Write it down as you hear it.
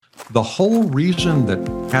The whole reason that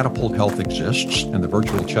Catapult Health exists and the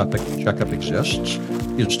virtual checkup exists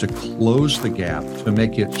is to close the gap, to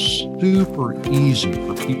make it super easy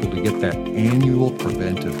for people to get that annual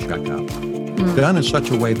preventive checkup. Done in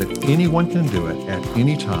such a way that anyone can do it at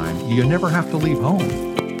any time. You never have to leave home.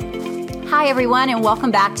 Hi, everyone, and welcome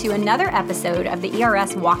back to another episode of the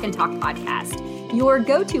ERS Walk and Talk podcast, your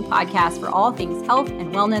go-to podcast for all things health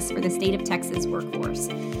and wellness for the state of Texas workforce.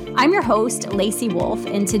 I'm your host, Lacey Wolf,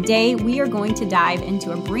 and today we are going to dive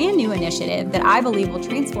into a brand new initiative that I believe will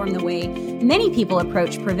transform the way many people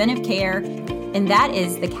approach preventive care, and that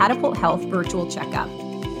is the Catapult Health Virtual Checkup.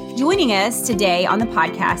 Joining us today on the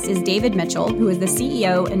podcast is David Michel, who is the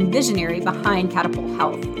CEO and visionary behind Catapult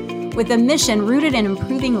Health. With a mission rooted in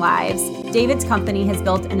improving lives, David's company has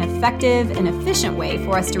built an effective and efficient way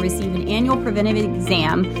for us to receive an annual preventive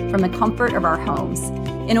exam from the comfort of our homes.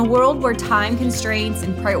 In a world where time constraints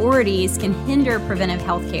and priorities can hinder preventive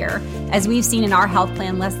health care, as we've seen in our health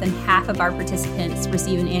plan, less than half of our participants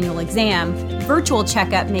receive an annual exam, virtual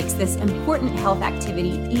checkup makes this important health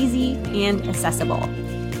activity easy and accessible.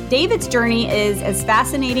 David's journey is as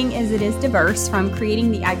fascinating as it is diverse, from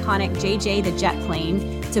creating the iconic JJ the jet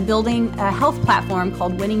plane to building a health platform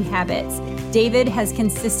called Winning Habits. David has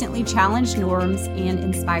consistently challenged norms and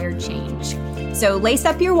inspired change. So lace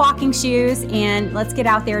up your walking shoes and let's get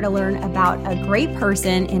out there to learn about a great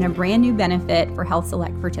person and a brand new benefit for Health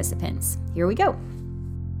Select participants. Here we go.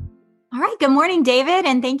 All right. Good morning, David.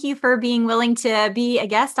 And thank you for being willing to be a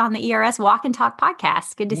guest on the ERS Walk and Talk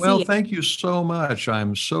podcast. Good to see you. Well, thank you so much.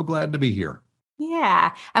 I'm so glad to be here.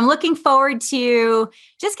 Yeah, I'm looking forward to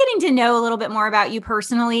just getting to know a little bit more about you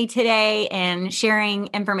personally today and sharing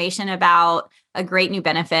information about a great new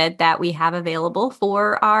benefit that we have available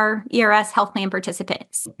for our ERS health plan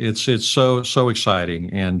participants. It's so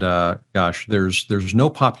exciting, and gosh, there's no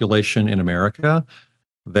population in America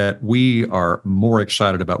that we are more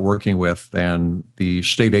excited about working with than the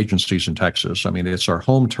state agencies in Texas. I mean, it's our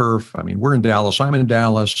home turf. I mean, we're in Dallas. I'm in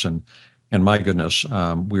Dallas, and my goodness,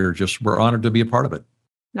 we're honored to be a part of it.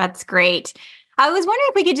 That's great. I was wondering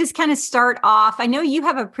if we could just kind of start off. I know you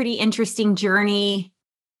have a pretty interesting journey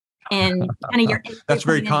in kind of your that's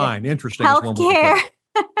very kind. Interesting. Healthcare.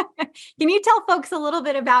 Can you tell folks a little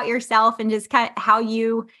bit about yourself and just kind of how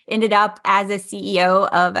you ended up as a CEO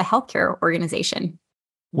of a healthcare organization?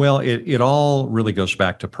 Well, it all really goes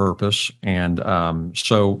back to purpose. And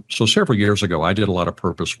so several years ago, I did a lot of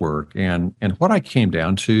purpose work. And what I came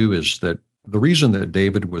down to is that the reason that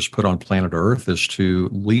David was put on planet Earth is to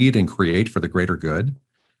lead and create for the greater good.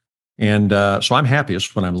 And so I'm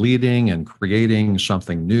happiest when I'm leading and creating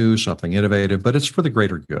something new, something innovative, but it's for the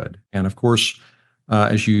greater good. And of course,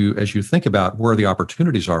 as you think about where the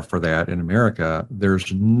opportunities are for that in America,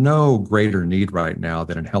 there's no greater need right now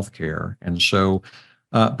than in healthcare. And so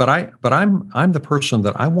But I'm the person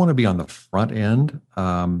that I want to be on the front end,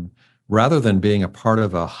 rather than being a part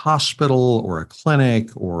of a hospital or a clinic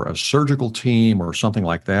or a surgical team or something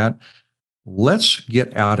like that. Let's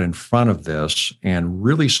get out in front of this and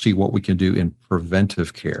really see what we can do in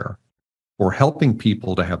preventive care, or helping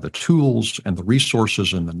people to have the tools and the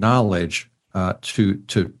resources and the knowledge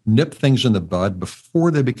to nip things in the bud before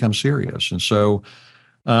they become serious. And so,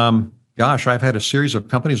 gosh, I've had a series of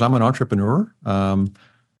companies. I'm an entrepreneur.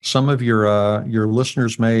 Some of your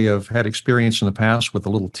listeners may have had experience in the past with a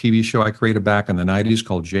little TV show I created back in the 90s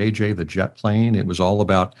called JJ the Jet Plane. It was all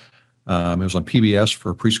about, it was on PBS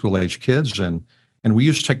for preschool age kids. And we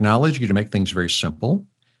used technology to make things very simple.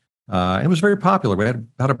 It was very popular. We had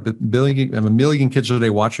about a million kids a day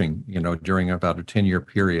watching, during about a 10-year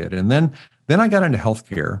period. And then I got into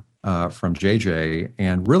healthcare from JJ,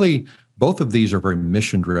 and really, both of these are very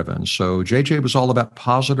mission driven. So JJ was all about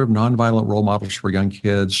positive, nonviolent role models for young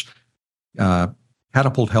kids.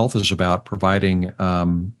 Catapult Health is about providing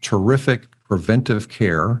terrific preventive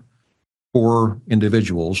care for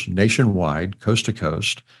individuals nationwide, coast to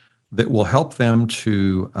coast, that will help them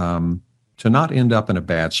to not end up in a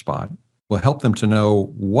bad spot, will help them to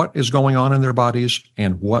know what is going on in their bodies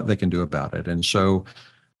and what they can do about it. And so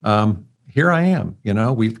here I am.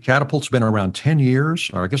 Catapult's been around 10 years,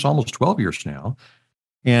 or I guess almost 12 years now.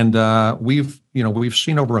 And we've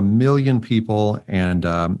seen over 1 million people. And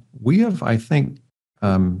we have, I think,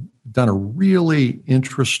 done a really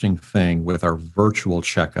interesting thing with our virtual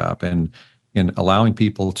checkup and in allowing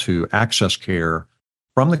people to access care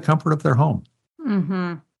from the comfort of their home.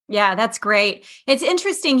 Mm-hmm. Yeah, that's great. It's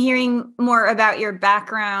interesting hearing more about your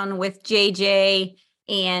background with JJ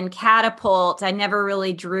and Catapult. I never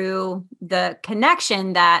really drew the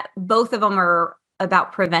connection that both of them are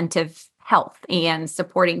about preventive health and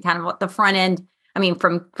supporting kind of what the front end, I mean,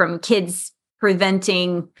 from kids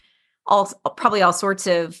preventing probably all sorts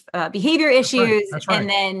of behavior issues. That's right. And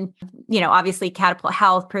then, obviously Catapult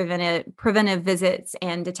Health, preventive visits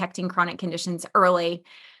and detecting chronic conditions early.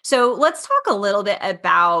 So let's talk a little bit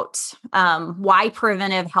about why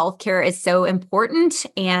preventive healthcare is so important,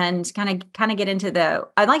 and kind of get into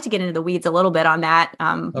I'd like to get into the weeds a little bit on that,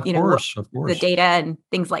 Of course, of the course. data and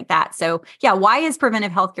things like that. So yeah, why is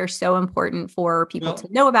preventive healthcare so important for people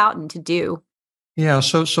to know about and to do? Yeah,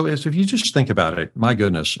 so if you just think about it, my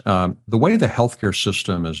goodness, the way the healthcare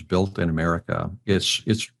system is built in America, it's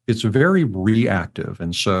very reactive,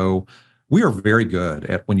 and so we are very good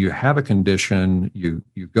at when you have a condition, you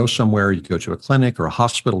go somewhere, you go to a clinic or a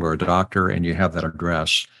hospital or a doctor, and you have that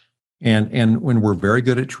address, and when we're very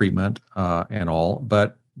good at treatment and all,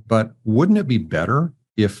 but wouldn't it be better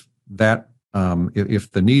if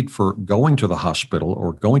if the need for going to the hospital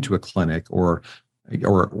or going to a clinic or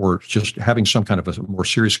just having some kind of a more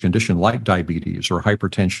serious condition like diabetes or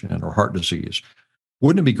hypertension or heart disease.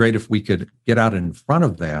 Wouldn't it be great if we could get out in front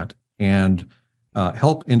of that and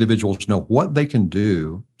help individuals know what they can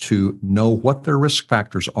do to know what their risk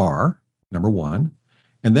factors are, number one,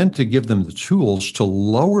 and then to give them the tools to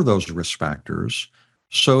lower those risk factors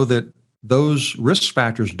so that those risk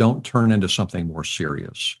factors don't turn into something more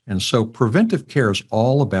serious. And so preventive care is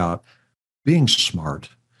all about being smart,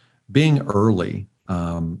 being early,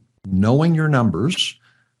 knowing your numbers,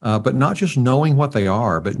 but not just knowing what they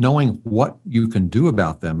are, but knowing what you can do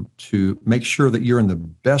about them to make sure that you're in the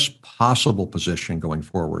best possible position going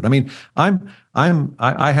forward. I mean, I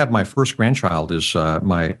have my first grandchild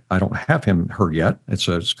I don't have her yet. It's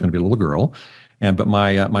going to be a little girl. But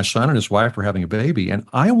my son and his wife are having a baby, and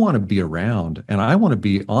I want to be around, and I want to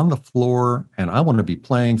be on the floor, and I want to be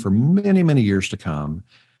playing for many, many years to come.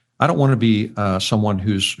 I don't want to be someone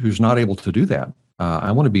who's not able to do that.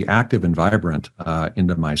 I want to be active and vibrant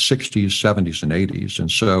into my 60s, 70s, and 80s.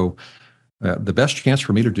 And so the best chance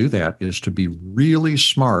for me to do that is to be really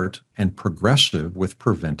smart and progressive with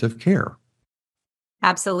preventive care.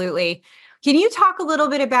 Absolutely. Can you talk a little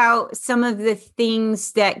bit about some of the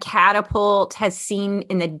things that Catapult has seen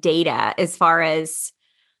in the data as far as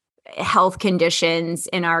health conditions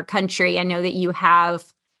in our country? I know that you have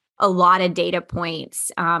a lot of data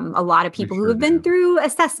points, a lot of people who have been through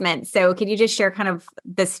assessments. So could you just share kind of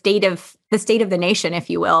the state of the nation,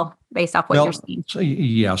 if you will, based off what you're seeing?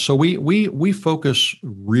 So we focus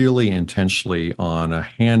really intensely on a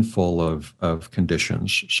handful of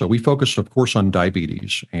conditions. So we focus, of course, on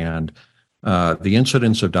diabetes and the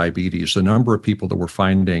incidence of diabetes, the number of people that we're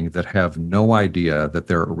finding that have no idea that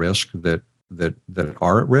they're at risk, that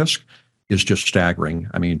are at risk, is just staggering.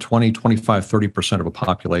 I mean, 20, 25, 30% of a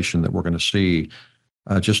population that we're going to see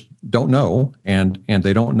just don't know, and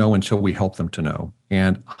they don't know until we help them to know.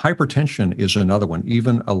 And hypertension is another one,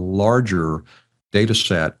 even a larger data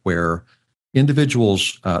set where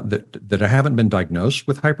individuals that haven't been diagnosed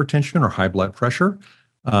with hypertension or high blood pressure,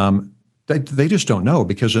 they just don't know,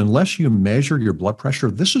 because unless you measure your blood pressure,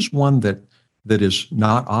 this is one that is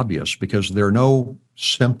not obvious because there are no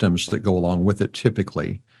symptoms that go along with it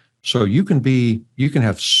typically. So you can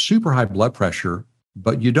have super high blood pressure,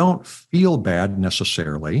 but you don't feel bad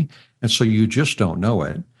necessarily. And so you just don't know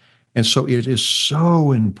it. And so it is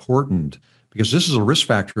so important because this is a risk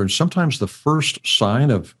factor. And sometimes the first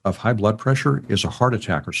sign of high blood pressure is a heart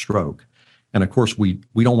attack or stroke. And of course, we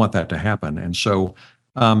don't want that to happen. And so,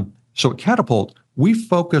 so at Catapult, we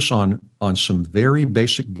focus on some very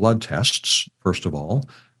basic blood tests, first of all,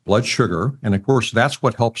 blood sugar. And of course, that's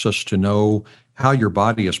what helps us to know how your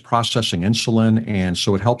body is processing insulin. And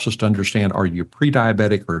so it helps us to understand, are you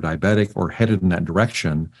pre-diabetic or diabetic or headed in that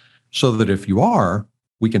direction? So that if you are,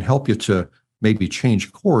 we can help you to maybe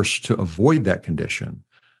change course to avoid that condition.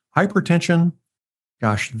 Hypertension,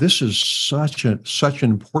 gosh, this is such an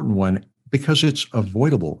important one because it's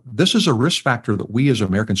avoidable. This is a risk factor that we as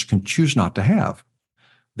Americans can choose not to have.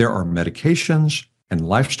 There are medications and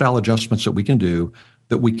lifestyle adjustments that we can do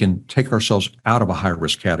that we can take ourselves out of a high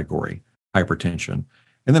risk category, hypertension.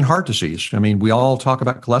 And then heart disease. I mean, we all talk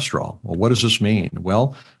about cholesterol. Well, what does this mean?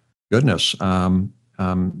 Well, goodness, 10,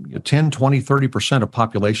 20, 30% of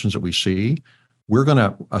populations that we see, we're going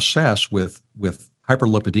to assess with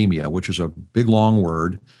hyperlipidemia, which is a big, long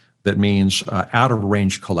word that means out of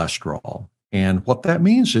range cholesterol. And what that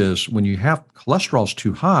means is when you have cholesterol's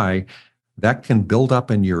too high, that can build up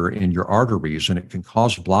in your arteries and it can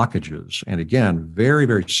cause blockages. And again, very,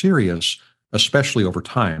 very serious, especially over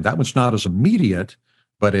time. That one's not as immediate,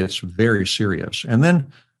 but it's very serious. And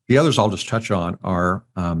then the others I'll just touch on are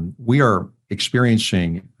we are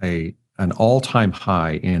experiencing an all-time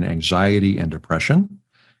high in anxiety and depression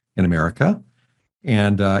in America.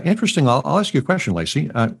 And interesting, I'll ask you a question, Lacey.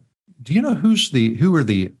 do you know who are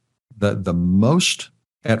the most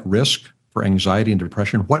at risk for anxiety and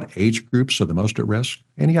depression? What age groups are the most at risk?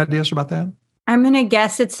 Any ideas about that? I'm going to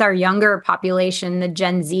guess it's our younger population, the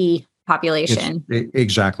Gen Z population.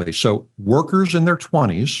 Exactly. So workers in their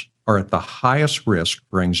 20s are at the highest risk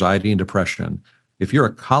for anxiety and depression. If you're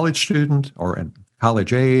a college student or in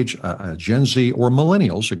college age, a Gen Z or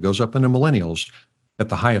millennials, it goes up into millennials at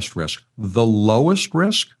the highest risk. The lowest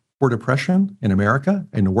risk for depression in America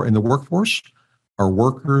in the workforce are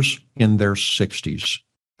workers in their 60s.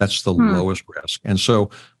 That's the lowest risk. And so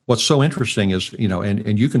what's so interesting is,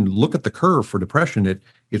 and you can look at the curve for depression.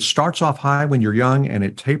 It starts off high when you're young and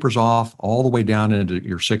it tapers off all the way down into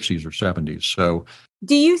your 60s or 70s. So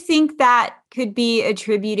do you think that could be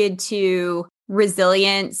attributed to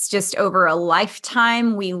resilience just over a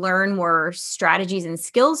lifetime? We learn more strategies and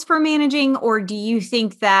skills for managing, or do you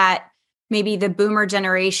think that maybe the boomer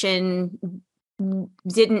generation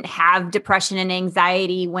didn't have depression and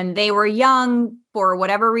anxiety when they were young for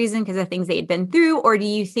whatever reason because of things they had been through? Or do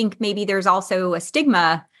you think maybe there's also a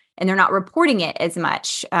stigma and they're not reporting it as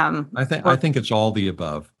much? I think it's all the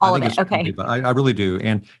above. All of it. Okay. I really do.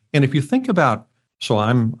 And if you think about, so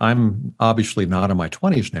I'm obviously not in my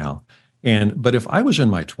 20s now, but if I was in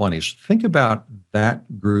my 20s, think about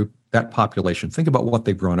that group, that population. Think about what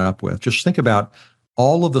they've grown up with. Just think about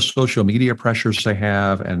all of the social media pressures they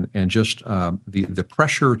have, and just the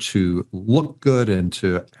pressure to look good and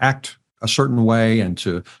to act a certain way and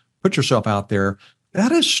to put yourself out there.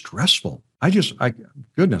 That is stressful. I'm glad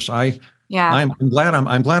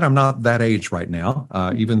I'm not that age right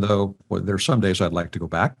now. Even though there's some days I'd like to go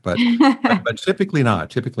back, but typically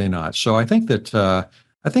not. So I think that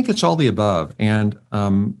I think it's all the above, and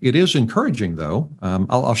it is encouraging though.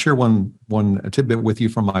 I'll share one tidbit with you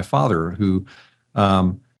from my father, who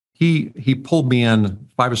he pulled me in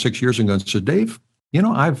 5 or 6 years ago and said, Dave,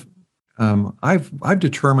 I've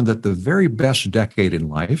determined that the very best decade in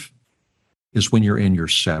life is when you're in your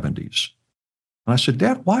 70s. And I said,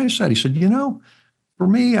 Dad, why is that? He said, for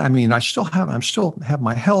me, I still have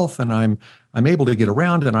my health, and I'm able to get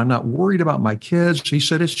around, and I'm not worried about my kids. He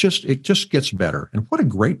said, it just gets better. And what a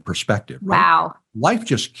great perspective. Right? Wow. Life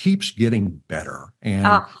just keeps getting better.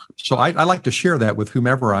 And so I like to share that with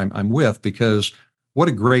whomever I'm with, because what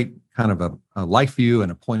a great kind of a life view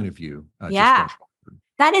and a point of view. Yeah.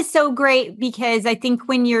 That is so great, because I think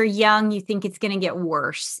when you're young, you think it's going to get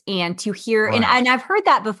worse. And to hear, right. and I've heard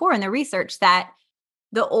that before in the research, that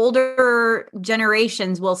the older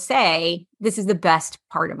generations will say, this is the best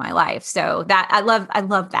part of my life. So that I love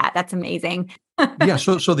that. That's amazing. Yeah.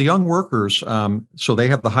 So the young workers, so they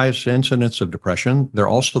have the highest incidence of depression. They're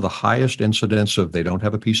also the highest incidence of they don't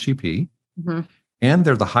have a PCP. Mm-hmm. And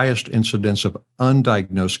they're the highest incidence of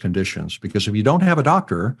undiagnosed conditions, because if you don't have a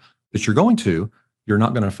doctor that you're going to, you're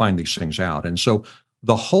not going to find these things out. And so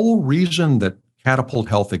the whole reason that Catapult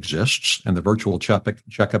Health exists and the virtual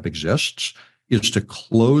checkup exists is to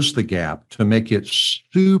close the gap, to make it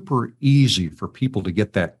super easy for people to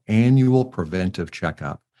get that annual preventive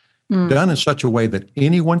checkup done in such a way that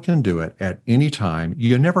anyone can do it at any time.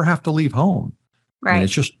 You never have to leave home. Right. And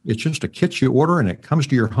it's just a kit you order, and it comes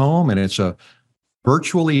to your home, and it's a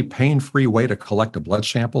virtually pain-free way to collect a blood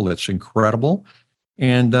sample. That's incredible.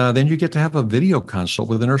 And then you get to have a video consult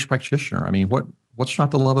with a nurse practitioner. What's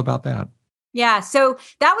not to love about that? Yeah. So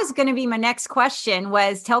that was going to be my next question,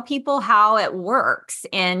 was tell people how it works.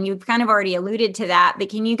 And you've kind of already alluded to that, but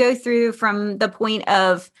can you go through from the point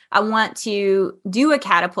of, I want to do a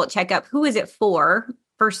Catapult checkup, who is it for,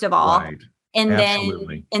 first of all? Right. And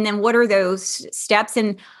Absolutely. then what are those steps?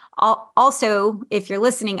 And also, if you're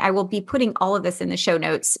listening, I will be putting all of this in the show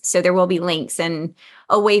notes. So there will be links and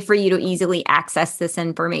a way for you to easily access this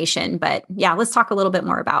information. But yeah, let's talk a little bit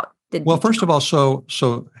more about Well, first of all, so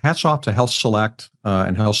hats off to Health Select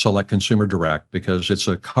and Health Select Consumer Direct, because it's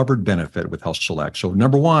a covered benefit with Health Select. So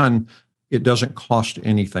number one, it doesn't cost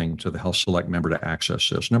anything to the Health Select member to access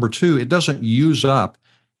this. Number two, it doesn't use up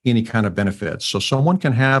any kind of benefits. So someone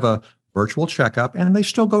can have a virtual checkup and they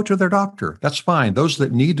still go to their doctor. That's fine. Those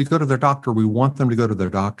that need to go to their doctor, we want them to go to their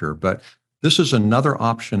doctor. But this is another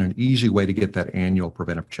option, an easy way to get that annual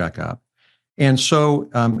preventive checkup. And so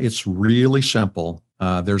it's really simple.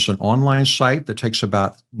 There's an online site that takes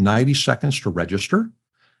about 90 seconds to register,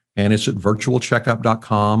 and it's at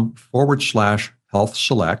virtualcheckup.com/health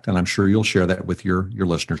select. And I'm sure you'll share that with your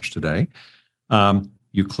listeners today.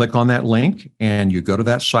 You click on that link and you go to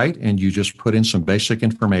that site and you just put in some basic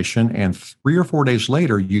information, and 3 or 4 days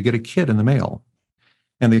later, you get a kit in the mail.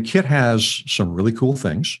 And the kit has some really cool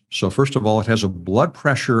things. So first of all, it has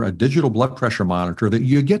a digital blood pressure monitor that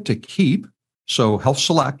you get to keep. So Health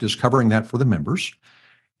Select is covering that for the members.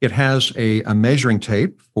 It has a measuring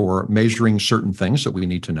tape for measuring certain things that we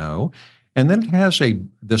need to know. And then it has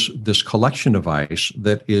this collection device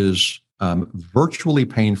that is virtually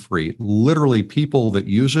pain-free. Literally, people that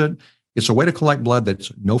use it, it's a way to collect blood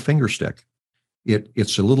that's no finger stick.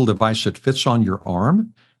 It's a little device that fits on your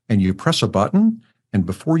arm, and you press a button, and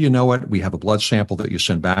before you know it, we have a blood sample that you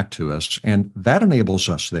send back to us. And that enables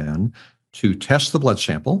us then to test the blood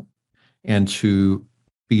sample and to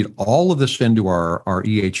feed all of this into our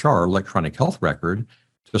EHR, electronic health record,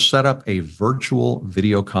 to set up a virtual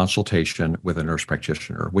video consultation with a nurse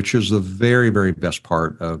practitioner, which is the very, very best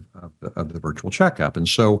part of the virtual checkup. And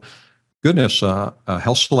so, goodness, a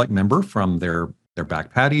Health Select member from their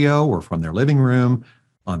back patio or from their living room,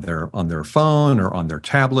 on their phone or on their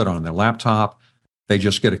tablet, on their laptop, they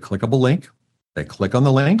just get a clickable link. They click on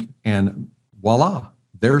the link, and voila,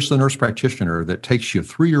 there's the nurse practitioner that takes you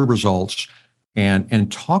through your results and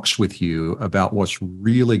talks with you about what's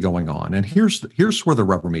really going on. And here's where the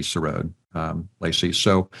rubber meets the road, Lacey.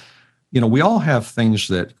 So, we all have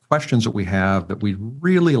questions that we have that we'd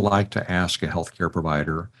really like to ask a healthcare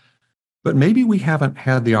provider, but maybe we haven't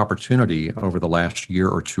had the opportunity over the last year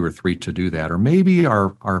or two or three to do that. Or maybe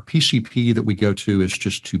our PCP that we go to is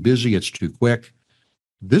just too busy, it's too quick.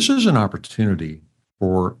 This is an opportunity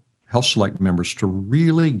for Health Select members to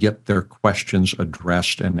really get their questions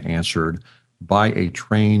addressed and answered by a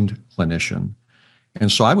trained clinician.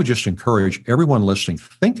 And so I would just encourage everyone listening,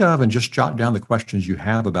 think of and just jot down the questions you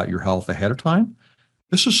have about your health ahead of time.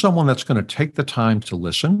 This is someone that's going to take the time to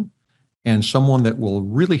listen and someone that will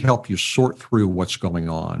really help you sort through what's going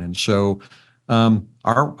on. And so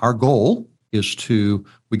our goal is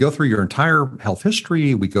we go through your entire health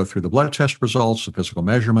history, we go through the blood test results, the physical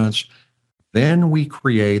measurements, then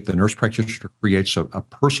the nurse practitioner creates a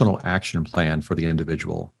personal action plan for the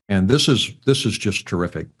individual. And this is just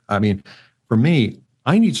terrific. I mean, for me,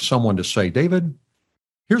 I need someone to say, David,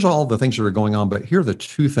 here's all the things that are going on, but here are the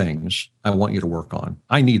two things I want you to work on.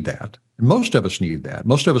 I need that. And most of us need that.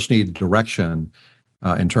 Most of us need direction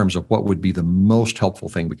in terms of what would be the most helpful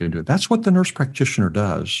thing we can do. That's what the nurse practitioner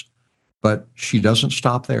does. But she doesn't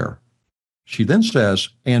stop there. She then says,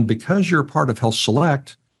 and because you're part of Health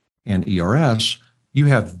Select and ERS, you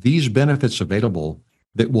have these benefits available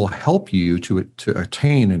that will help you to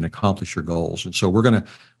attain and accomplish your goals. And so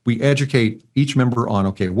we educate each member on,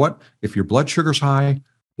 okay, what if your blood sugar's high,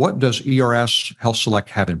 what does ERS Health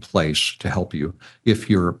Select have in place to help you? If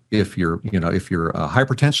you're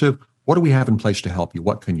hypertensive, what do we have in place to help you?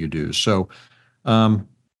 What can you do? So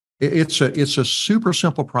it's a super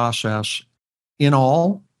simple process. In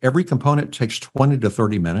all, every component takes 20 to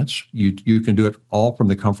 30 minutes. You can do it all from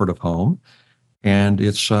the comfort of home, and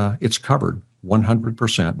it's covered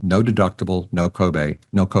 100%, no deductible, no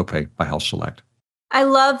copay by Health Select. I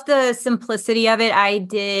love the simplicity of it. I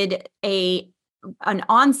did an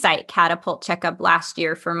on-site catapult checkup last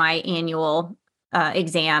year for my annual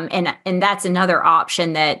exam, and that's another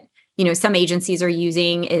option that some agencies are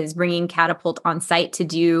using, is bringing Catapult on site to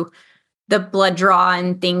do the blood draw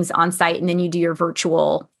and things on site, and then you do your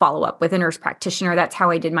virtual follow-up with a nurse practitioner. That's how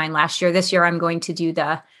I did mine last year. This year, I'm going to do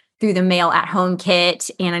through the mail at home kit.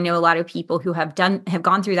 And I know a lot of people who have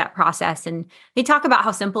gone through that process, and they talk about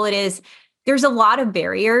how simple it is. There's a lot of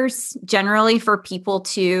barriers generally for people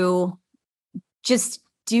to just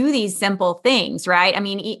do these simple things, right? I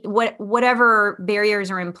mean, whatever barriers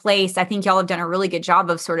are in place, I think y'all have done a really good job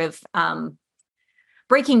of sort of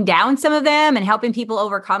breaking down some of them and helping people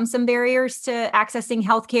overcome some barriers to accessing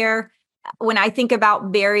healthcare. When I think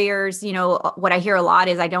about barriers, what I hear a lot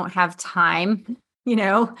is I don't have time,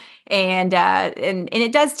 and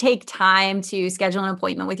it does take time to schedule an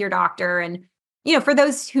appointment with your doctor. And, for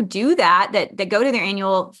those who do that go to their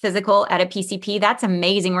annual physical at a PCP, that's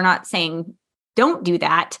amazing. We're not saying don't do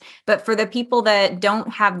that. But for the people that don't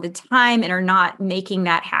have the time and are not making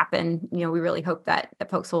that happen, we really hope that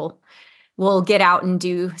folks will get out and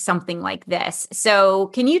do something like this. So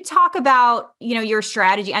can you talk about, your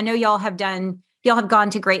strategy? I know y'all have gone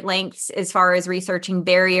to great lengths as far as researching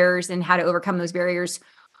barriers and how to overcome those barriers.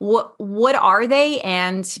 What are they?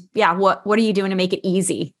 And what are you doing to make it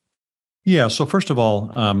easy? Yeah. So first of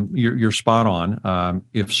all, you're spot on.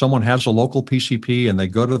 If someone has a local PCP and they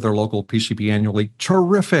go to their local PCP annually,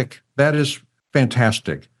 terrific. That is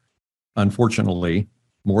fantastic. Unfortunately,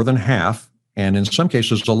 more than half, and in some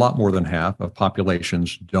cases, a lot more than half of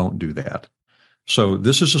populations don't do that. So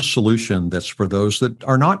this is a solution that's for those that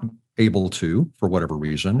are not able to, for whatever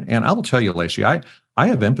reason. And I will tell you, Lacey, I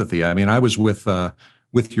have empathy. I mean, I was with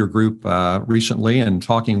your group recently and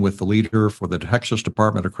talking with the leader for the Texas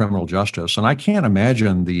Department of Criminal Justice. And I can't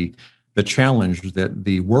imagine the the challenge that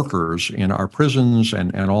the workers in our prisons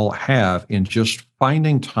and all have in just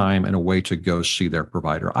finding time and a way to go see their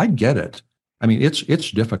provider. I get it. I mean,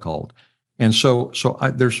 it's difficult. And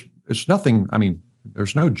there's nothing, I mean,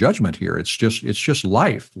 there's no judgment here. It's just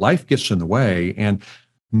life. Life gets in the way. And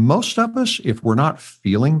most of us, if we're not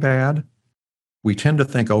feeling bad, we tend to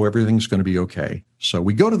think, oh, everything's going to be okay. So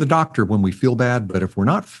we go to the doctor when we feel bad, but if we're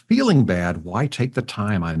not feeling bad, why take the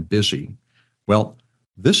time? I'm busy. Well,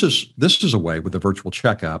 this is a way with a virtual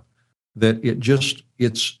checkup that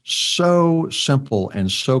it's so simple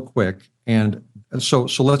and so quick. And so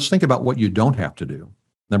let's think about what you don't have to do.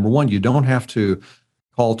 Number one, you don't have to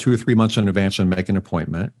call 2 or 3 months in advance and make an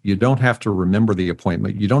appointment. You don't have to remember the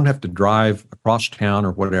appointment. You don't have to drive across town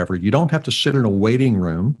or whatever. You don't have to sit in a waiting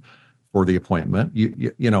room for the appointment.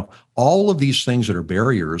 You know, all of these things that are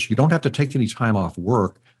barriers, you don't have to take any time off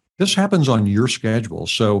work. This happens on your schedule.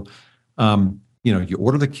 So, you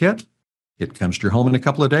order the kit, it comes to your home in a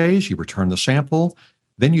couple of days, you return the sample,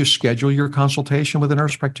 then you schedule your consultation with a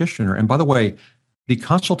nurse practitioner. And by the way, the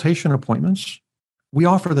consultation appointments, we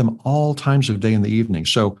offer them all times of day in the evening.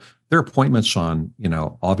 So there are appointments on,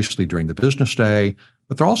 obviously during the business day,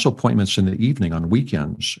 but there are also appointments in the evening on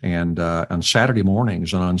weekends and on Saturday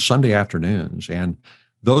mornings and on Sunday afternoons. And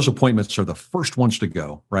those appointments are the first ones to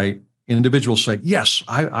go, right? Individuals say, yes,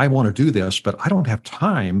 I want to do this, but I don't have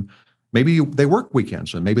time. Maybe they work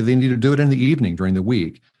weekends and maybe they need to do it in the evening during the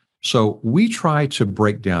week. So we try to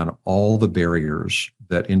break down all the barriers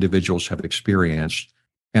that individuals have experienced.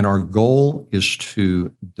 And our goal is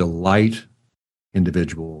to delight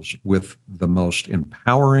individuals with the most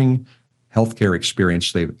empowering healthcare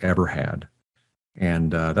experience they've ever had.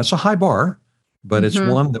 And that's a high bar, but it's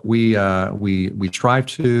one that we strive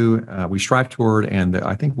toward, and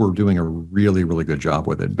I think we're doing a really, really good job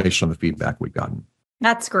with it based on the feedback we've gotten.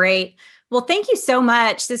 That's great. Well, thank you so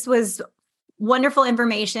much. This was wonderful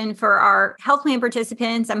information for our health plan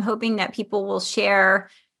participants. I'm hoping that people will share,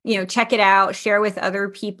 check it out, share with other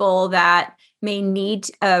people that may need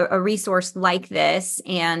a resource like this.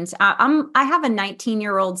 And I have a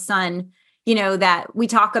 19-year-old son, that we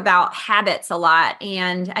talk about habits a lot.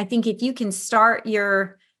 And I think if you can start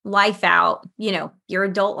your life out, your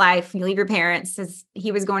adult life, you leave your parents, as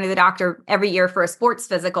he was going to the doctor every year for a sports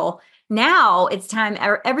physical. Now it's time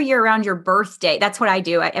every year around your birthday. That's what I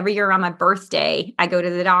do. Every year around my birthday, I go to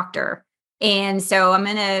the doctor. And so I'm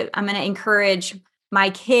going to encourage my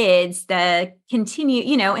kids to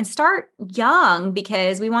continue, and start young,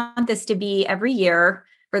 because we want this to be every year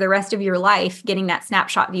for the rest of your life, getting that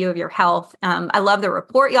snapshot view of your health. I love the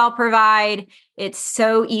report y'all provide. It's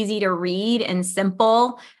so easy to read and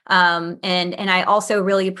simple. And I also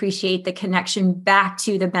really appreciate the connection back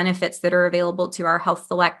to the benefits that are available to our Health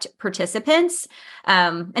Select participants.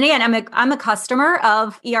 And again, I'm a customer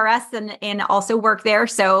of ERS and also work there.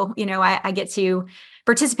 So, I get to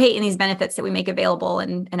participate in these benefits that we make available,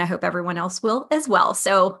 and I hope everyone else will as well.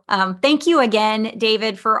 So thank you again,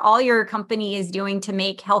 David, for all your company is doing to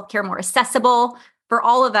make healthcare more accessible for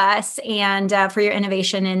all of us, and for your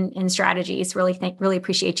innovation and strategies. Really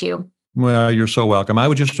appreciate you. Well, you're so welcome. I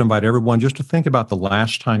would just invite everyone just to think about the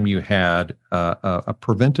last time you had a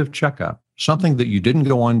preventive checkup, something that you didn't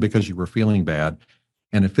go on because you were feeling bad.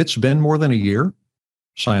 And if it's been more than a year,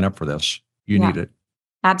 sign up for this. You need it.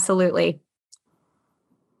 Absolutely.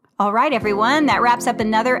 All right, everyone, that wraps up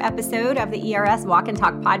another episode of the ERS Walk and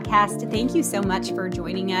Talk podcast. Thank you so much for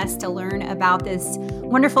joining us to learn about this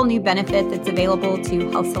wonderful new benefit that's available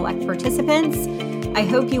to Health Select participants. I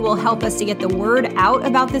hope you will help us to get the word out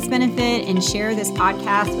about this benefit and share this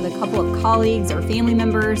podcast with a couple of colleagues or family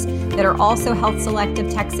members that are also Health Select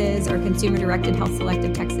of Texas or Consumer-Directed Health Select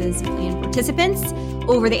of Texas plan participants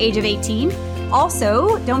over the age of 18.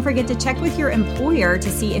 Also, don't forget to check with your employer to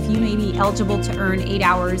see if you may be eligible to earn 8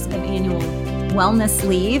 hours of annual wellness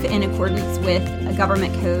leave in accordance with a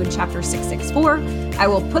government code, Chapter 664. I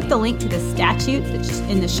will put the link to the statute that's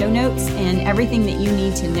in the show notes and everything that you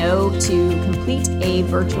need to know to complete a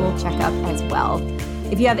virtual checkup as well.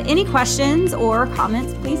 If you have any questions or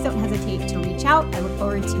comments, please don't hesitate to reach out. I look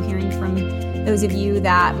forward to hearing from those of you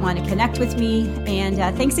that want to connect with me. And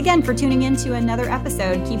thanks again for tuning in to another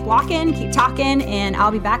episode. Keep walking, keep talking, and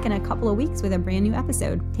I'll be back in a couple of weeks with a brand new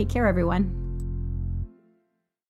episode. Take care, everyone.